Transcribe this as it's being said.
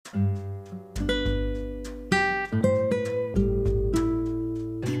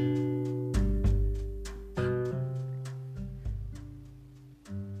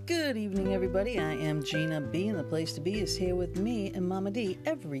everybody. I am Gina B, and the place to be is here with me and Mama D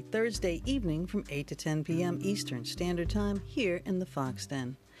every Thursday evening from 8 to 10 p.m. Eastern Standard Time here in the Fox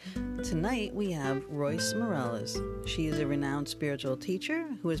Den. Tonight we have Royce Morales. She is a renowned spiritual teacher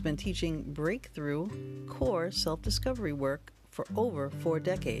who has been teaching breakthrough, core self-discovery work for over 4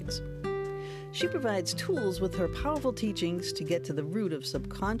 decades. She provides tools with her powerful teachings to get to the root of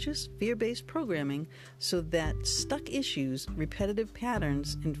subconscious, fear-based programming so that stuck issues, repetitive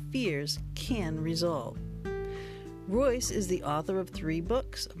patterns, and fears can resolve. Royce is the author of 3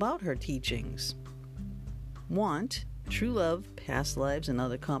 books about her teachings. Want, True Love, Past Lives, and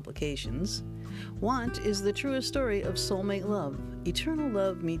Other Complications. Want is the truest story of soulmate love. Eternal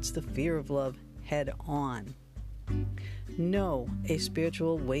love meets the fear of love head on. Know, a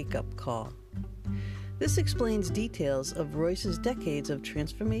spiritual wake-up call. This explains details of Royce's decades of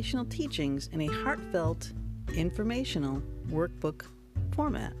transformational teachings in a heartfelt, informational workbook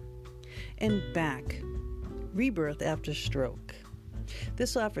format. And Back, Rebirth After Stroke.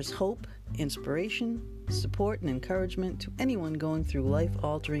 This offers hope, inspiration, support, and encouragement to anyone going through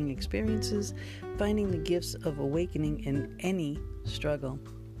life-altering experiences, finding the gifts of awakening in any struggle.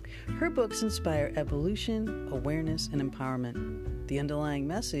 Her books inspire evolution, awareness, and empowerment. The underlying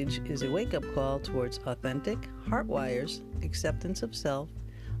message is a wake-up call towards authentic, heart wires, acceptance of self,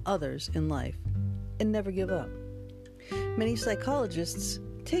 others in life, and never give up. Many psychologists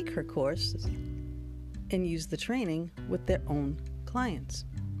take her course and use the training with their own clients.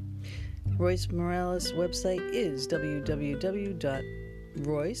 Royce Morales' website is www.royce,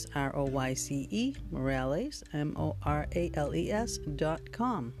 R-O-Y-C-E, Morales, M-O-R-A-L-E-S.com.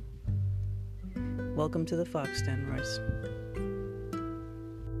 Welcome to the Fox Den, Royce.